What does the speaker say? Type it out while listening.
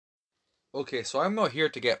Okay, so I'm not here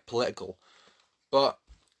to get political, but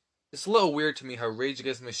it's a little weird to me how Rage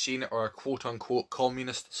Against the Machine are a quote unquote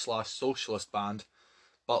communist slash socialist band,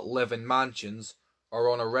 but live in mansions, are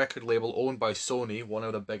on a record label owned by Sony, one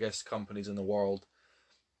of the biggest companies in the world,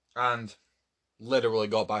 and literally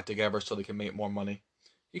got back together so they can make more money.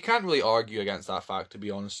 You can't really argue against that fact, to be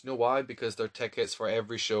honest. You know why? Because their tickets for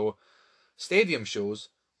every show, stadium shows,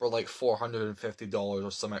 were like $450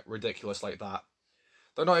 or something ridiculous like that.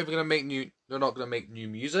 They're not even gonna make new. They're not gonna make new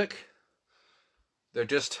music. They're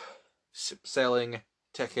just selling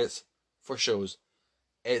tickets for shows.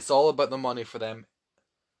 It's all about the money for them.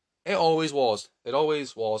 It always was. It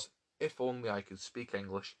always was. If only I could speak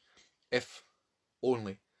English. If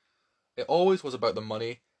only. It always was about the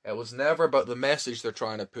money. It was never about the message they're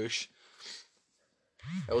trying to push.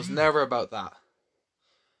 It was never about that.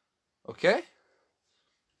 Okay?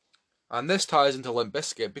 And this ties into Limp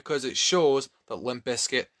Bizkit because it shows that Limp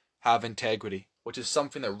Bizkit have integrity, which is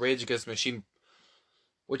something that Rage Against the Machine,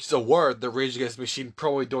 which is a word that Rage Against the Machine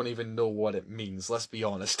probably don't even know what it means, let's be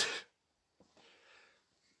honest.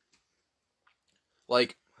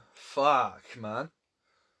 Like, fuck, man.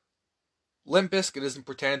 Limp Bizkit isn't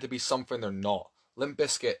pretending to be something they're not. Limp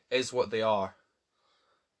Bizkit is what they are,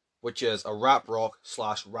 which is a rap rock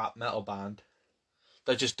slash rap metal band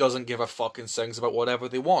that just doesn't give a fuck and sings about whatever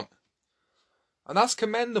they want. And that's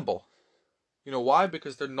commendable. You know why?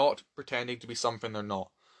 Because they're not pretending to be something they're not.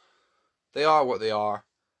 They are what they are,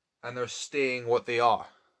 and they're staying what they are.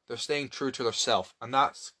 They're staying true to themselves, and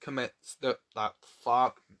that's that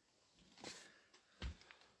fuck.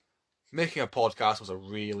 Making a podcast was a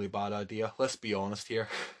really bad idea. Let's be honest here.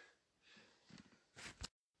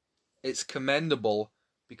 It's commendable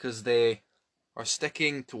because they are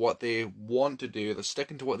sticking to what they want to do. They're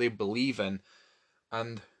sticking to what they believe in,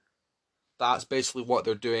 and that's basically what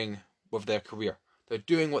they're doing with their career. They're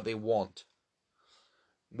doing what they want.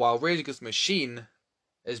 While Rage Against the Machine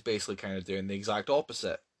is basically kind of doing the exact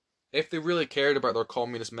opposite. If they really cared about their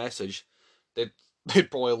communist message, they'd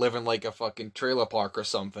they'd probably live in like a fucking trailer park or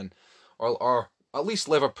something, or at least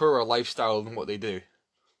live a poorer lifestyle than what they do.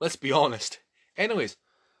 Let's be honest. Anyways,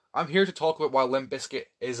 I'm here to talk about why Limp Bizkit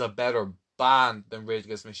is a better band than Rage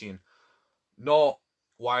Against the Machine, not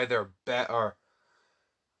why they're better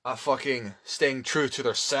at fucking staying true to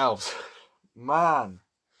themselves. Man,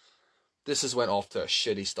 this has went off to a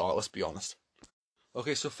shitty start. Let's be honest.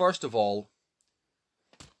 Okay, so first of all,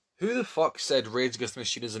 who the fuck said Rage Against the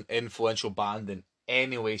Machine is an influential band in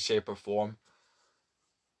any way, shape, or form?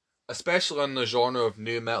 Especially in the genre of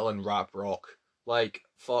nu metal and rap rock. Like,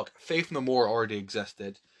 fuck, Faith No More already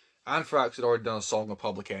existed. Anthrax had already done a song with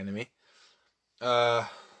Public Enemy.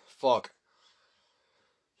 Fuck.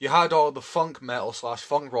 You had all the funk metal slash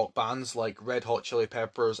funk rock bands like Red Hot Chili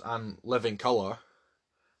Peppers and Living Colour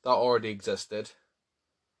that already existed.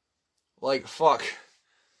 Like, fuck.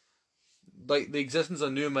 Like, the existence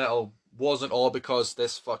of nu metal wasn't all because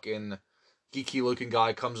this fucking geeky looking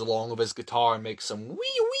guy comes along with his guitar and makes some wee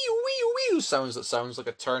wee wee wee sounds that sounds like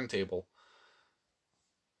a turntable.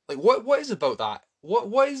 Like, what is about that?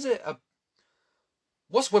 What is it?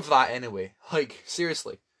 What's with that anyway? Like,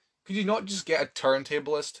 seriously, could you not just get a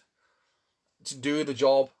turntablist to do the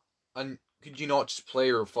job, and could you not just play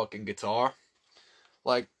your fucking guitar?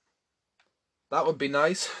 Like, that would be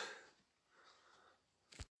nice.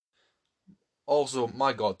 Also,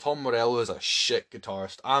 my god, Tom Morello is a shit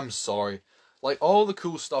guitarist. I'm sorry. Like, all the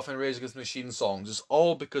cool stuff in Rage Against the Machine songs is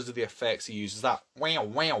all because of the effects he uses. That wow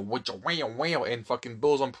wow wow wow in fucking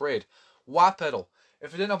Bulls on Parade. Wah pedal.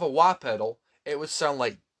 If it didn't have a wah pedal, it would sound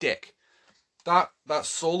like dick. That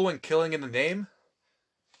solo and Killing in the Name,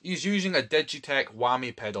 he's using a Digitech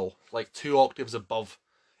whammy pedal, like 2 octaves above.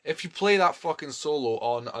 If you play that fucking solo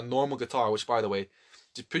on a normal guitar, which by the way,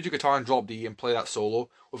 just put your guitar in drop D and play that solo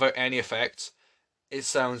without any effects, it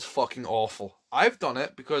sounds fucking awful. I've done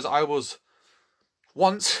it because I was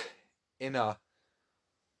once in a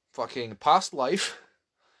fucking past life,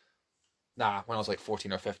 when I was like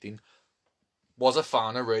 14 or 15, was a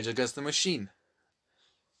fan of Rage Against the Machine.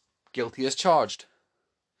 Guilty as charged.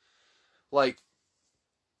 Like,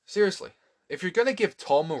 seriously, if you're gonna give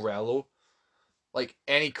Tom Morello like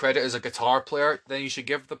any credit as a guitar player, then you should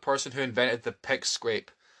give the person who invented the pick scrape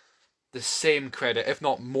the same credit, if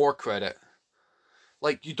not more credit.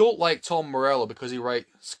 Like, you don't like Tom Morello because he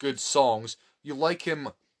writes good songs. You like him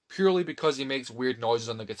purely because he makes weird noises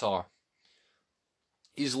on the guitar.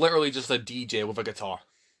 He's literally just a DJ with a guitar.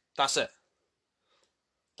 That's it.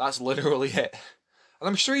 That's literally it. And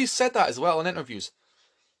I'm sure he's said that as well in interviews.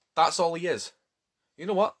 That's all he is. You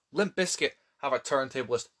know what? Limp Bizkit have a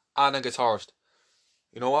turntablist and a guitarist.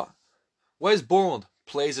 You know what? Wes Borland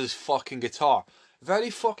plays his fucking guitar. Very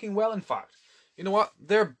fucking well, in fact. You know what?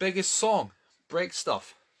 Their biggest song, Break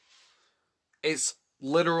Stuff, is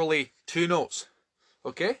literally 2 notes.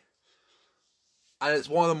 Okay? And it's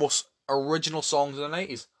one of the most original songs of the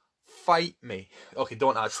 90s. Fight me. Okay,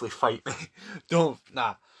 don't actually fight me.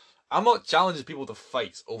 Nah. I'm not challenging people to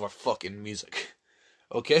fight over fucking music.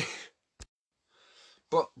 Okay?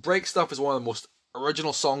 But Break Stuff is one of the most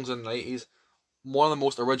original songs in the 90s. One of the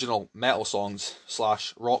most original metal songs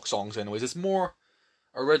 / rock songs anyways. It's more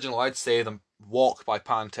original, I'd say, than Walk by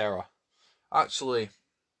Pantera. Actually,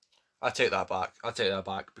 I take that back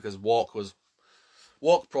because Walk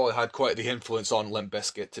probably had quite the influence on Limp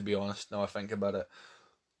Bizkit, to be honest, now I think about it.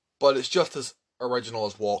 But it's just as original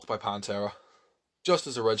as Walk by Pantera. Just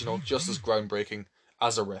as original, just as groundbreaking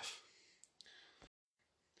as a riff.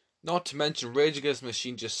 Not to mention, Rage Against the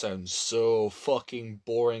Machine just sounds so fucking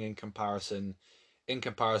boring in comparison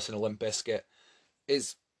to Limp Bizkit.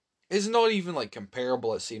 It's not even like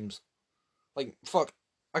comparable, it seems. Like, fuck,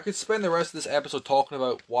 I could spend the rest of this episode talking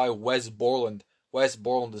about why Wes Borland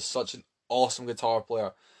is such an awesome guitar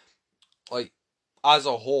player, like, as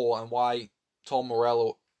a whole, and why Tom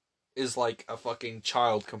Morello is like a fucking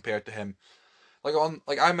child compared to him.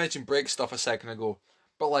 Like I mentioned Break Stuff a second ago,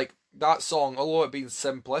 but like that song, although it being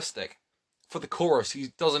simplistic, for the chorus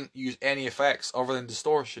he doesn't use any effects other than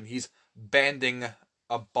distortion. He's bending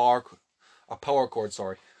a power chord.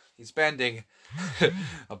 Sorry, he's bending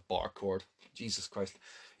a bar chord. Jesus Christ,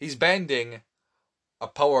 he's bending a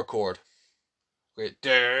power chord. Wait,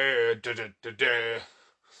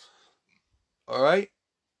 all right.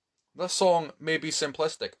 This song may be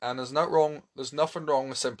simplistic, and there's nothing wrong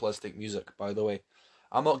with simplistic music, by the way.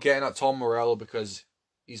 I'm not getting at Tom Morello because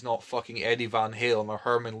he's not fucking Eddie Van Halen or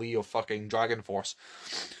Herman Lee of fucking Dragon Force.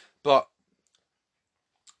 But,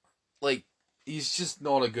 like, he's just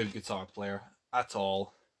not a good guitar player at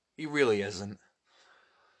all. He really isn't.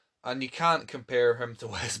 And you can't compare him to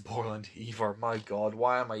Wes Borland either. My god,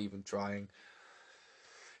 why am I even trying?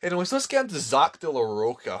 Anyways, let's get into Zack de la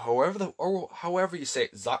Rocha. However you say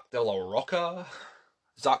it, Zack de la Rocha,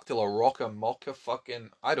 Mocha, fucking,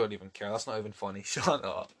 I don't even care. That's not even funny. Shut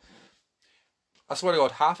up. I swear to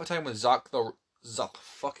God, half the time when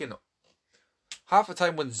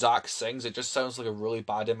Zack sings, it just sounds like a really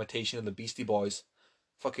bad imitation of the Beastie Boys.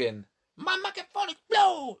 Fucking, my microphone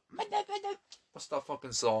explode. What's that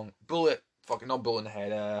fucking song? Bullet, fucking not Bullet in the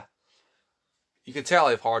Head. You can tell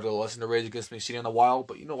I've hardly listened to Rage Against the Machine in a while,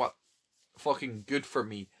 but you know what? Fucking good for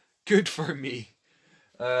me. Good for me.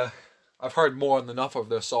 I've heard more than enough of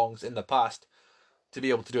their songs in the past to be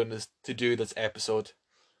able to do this episode.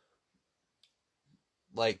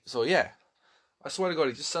 Like, so yeah. I swear to God,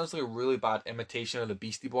 it just sounds like a really bad imitation of the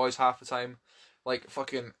Beastie Boys half the time. Like,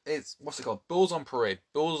 fucking, what's it called? Bulls on Parade.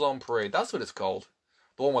 That's what it's called.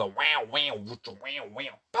 The one with a wow.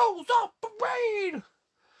 Bulls on Parade!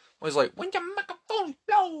 He's like, when your microphone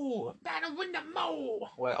blow, better win the mo.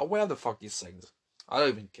 Well, where the fuck he sings? I don't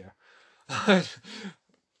even care.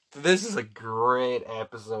 This is a great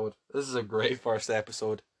episode. This is a great first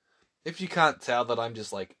episode. If you can't tell that I'm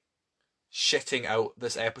just like shitting out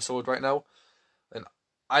this episode right now, then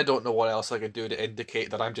I don't know what else I could do to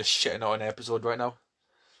indicate that I'm just shitting out an episode right now.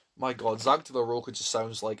 My god, Zack de la Rocha just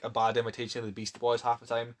sounds like a bad imitation of the Beastie Boys half the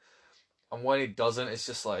time. And when he doesn't, it's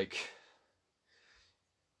just like,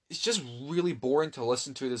 it's just really boring to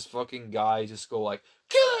listen to this fucking guy just go like,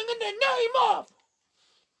 killing in the name of!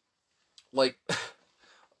 Like,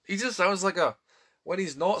 he just sounds like when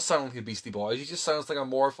he's not sounding like the Beastie Boys, he just sounds like a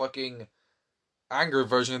more fucking angry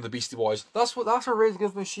version of the Beastie Boys. That's what Rage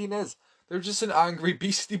Against the Machine is. They're just an angry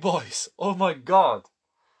Beastie Boys. Oh my god.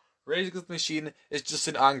 Rage Against the Machine is just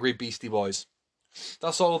an angry Beastie Boys.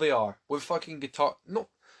 That's all they are. With fucking guitar. No.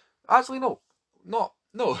 Actually, no. No.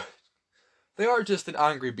 They are just an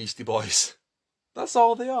angry Beastie Boys. That's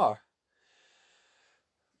all they are.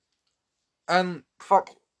 And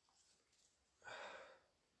fuck.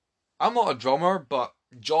 I'm not a drummer, but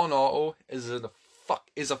John Otto is a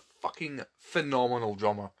fucking phenomenal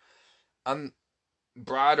drummer. And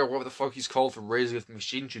Brad, or whatever the fuck he's called for Rage Against the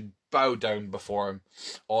Machine, should bow down before him.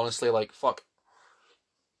 Honestly, like, fuck.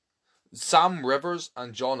 Sam Rivers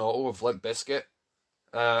and John Otto of Limp Bizkit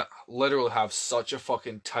literally have such a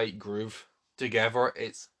fucking tight groove together.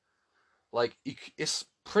 It's like, it's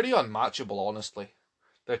pretty unmatchable, honestly.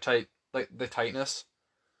 They're tight, like the tightness.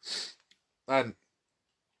 And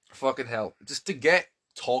fucking hell, just to get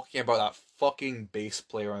talking about that fucking bass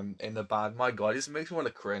player in the band, my god, it just makes me want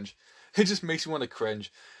to cringe. It just makes me want to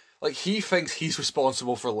cringe. Like, he thinks he's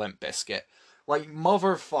responsible for Limp Bizkit. Like,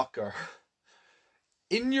 motherfucker.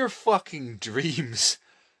 In your fucking dreams.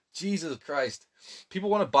 Jesus Christ. People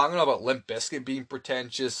want to bang on about Limp Bizkit being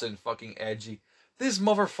pretentious and fucking edgy. This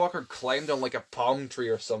motherfucker climbed on like a palm tree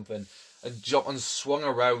or something and jumped and swung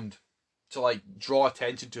around to like draw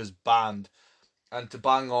attention to his band and to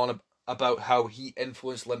bang on about how he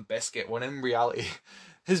influenced Limp Bizkit when in reality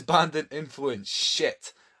his band didn't influence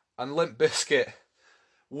shit, and Limp Bizkit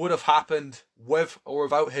would have happened with or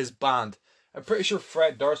without his band. I'm pretty sure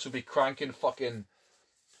Fred Durst would be cranking fucking.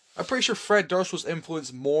 I'm pretty sure Fred Durst was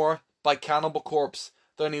influenced more by Cannibal Corpse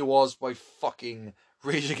than he was by fucking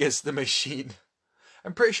Rage Against the Machine.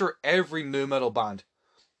 I'm pretty sure every nu metal band,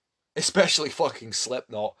 especially fucking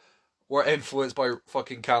Slipknot, were influenced by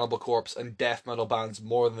fucking Cannibal Corpse and death metal bands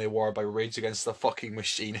more than they were by Rage Against the fucking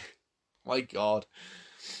Machine. My god.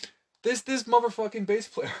 This motherfucking bass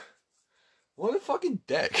player. What a fucking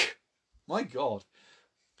dick. My god.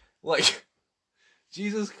 Like,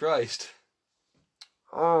 Jesus Christ.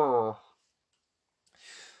 Oh.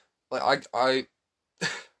 Like, I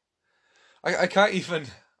can't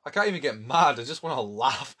even get mad. I just want to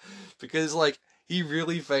laugh because like he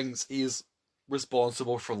really thinks he's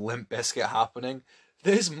responsible for Limp Bizkit happening.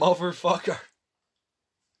 This motherfucker.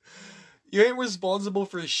 You ain't responsible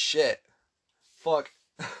for shit. Fuck.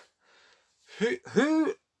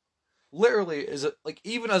 Who literally is it like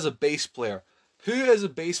even as a bass player? Who as a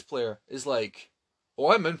bass player is like,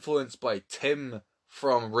 oh, I'm influenced by Tim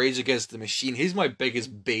from Rage Against the Machine. He's my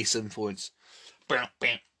biggest bass influence.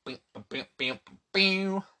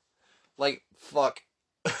 Like, fuck.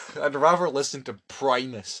 I'd rather listen to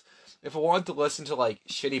Primus. If I wanted to listen to, like,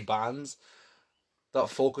 shitty bands that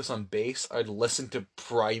focus on bass, I'd listen to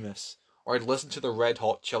Primus. Or I'd listen to the Red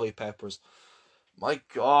Hot Chili Peppers. My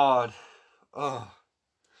god. Ugh.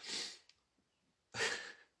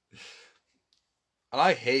 And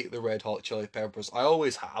I hate the Red Hot Chili Peppers. I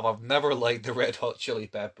always have. I've never liked the Red Hot Chili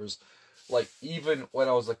Peppers. Like, even when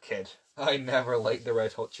I was a kid, I never liked the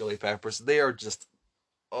Red Hot Chili Peppers. They are just,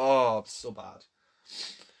 oh, so bad.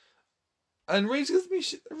 And Rage Against the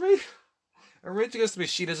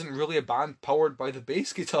Machine isn't really a band powered by the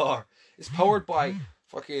bass guitar. It's powered by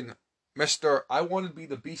fucking Mr. I Want to Be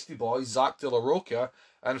the Beastie Boys, Zach De La Rocha,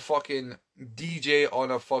 and fucking DJ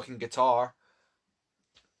on a fucking guitar,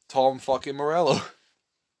 Tom fucking Morello.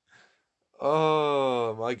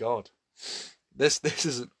 Oh my god. This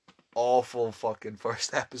is an awful fucking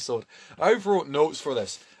first episode. I've wrote notes for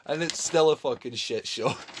this, and it's still a fucking shit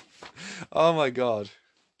show. Oh my god.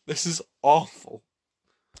 This is awful.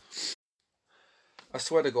 I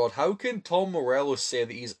swear to god, how can Tom Morello say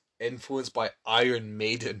that he's influenced by Iron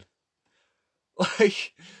Maiden?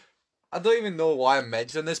 Like, I don't even know why I'm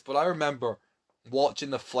mentioning this, but I remember watching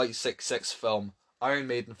the Flight 66 film, Iron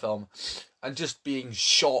Maiden film, and just being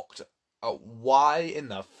shocked at why in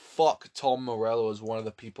the fuck Tom Morello is one of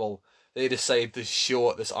the people they decided to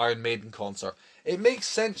show at this Iron Maiden concert. It makes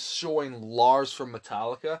sense showing Lars from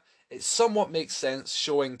Metallica. It somewhat makes sense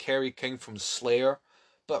showing Kerry King from Slayer.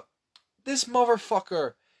 But this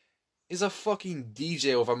motherfucker is a fucking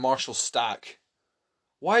DJ with a Marshall Stack.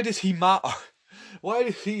 Why does he matter? Why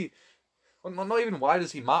does he... Well, not even why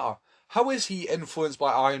does he matter. How is he influenced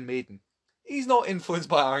by Iron Maiden? He's not influenced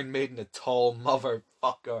by Iron Maiden at all,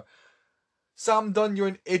 motherfucker. Sam Dunn, you're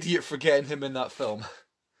an idiot for getting him in that film.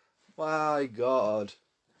 My god.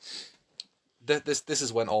 This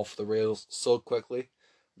has went off the rails so quickly.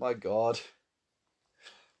 My god.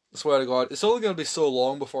 I swear to god, it's only going to be so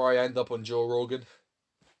long before I end up on Joe Rogan.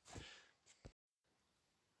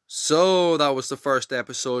 So, that was the first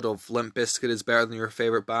episode of Limp Bizkit is Better Than Your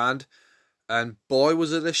Favourite Band. And boy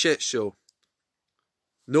was it a shit show.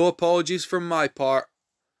 No apologies from my part.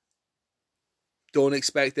 Don't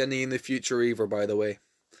expect any in the future either, by the way.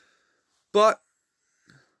 But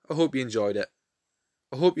I hope you enjoyed it.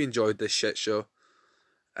 I hope you enjoyed this shit show.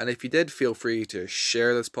 And if you did, feel free to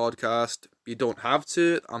share this podcast. You don't have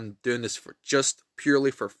to. I'm doing this for just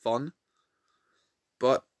purely for fun.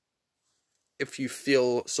 But if you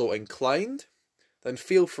feel so inclined, then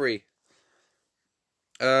feel free.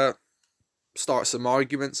 Start some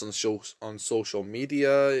arguments on social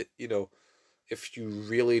media. You know, if you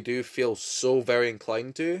really do feel so very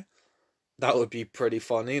inclined to, that would be pretty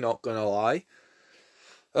funny, not gonna lie.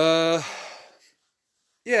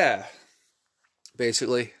 Yeah.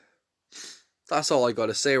 Basically, that's all I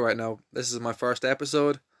gotta say right now. This is my first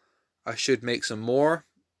episode. I should make some more.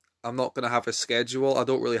 I'm not gonna have a schedule. I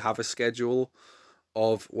don't really have a schedule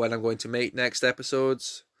of when I'm going to make next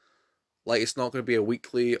episodes. Like, it's not gonna be a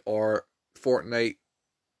weekly or fortnightly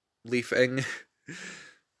thing.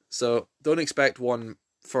 So don't expect one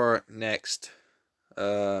for next.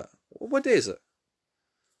 What day is it?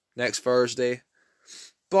 Next Thursday.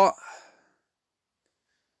 But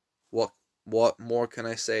what What more can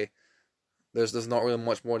I say? There's not really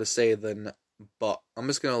much more to say than but. I'm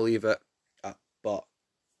just gonna leave it at but.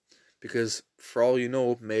 Because for all you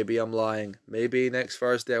know, maybe I'm lying. Maybe next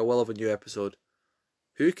Thursday I will have a new episode.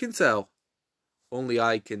 Who can tell? Only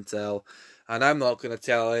I can tell. And I'm not gonna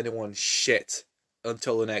tell anyone shit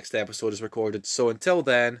until the next episode is recorded. So until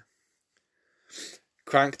then,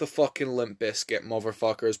 crank the fucking Limp Bizkit,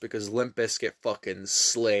 motherfuckers, because Limp Bizkit fucking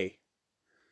slay.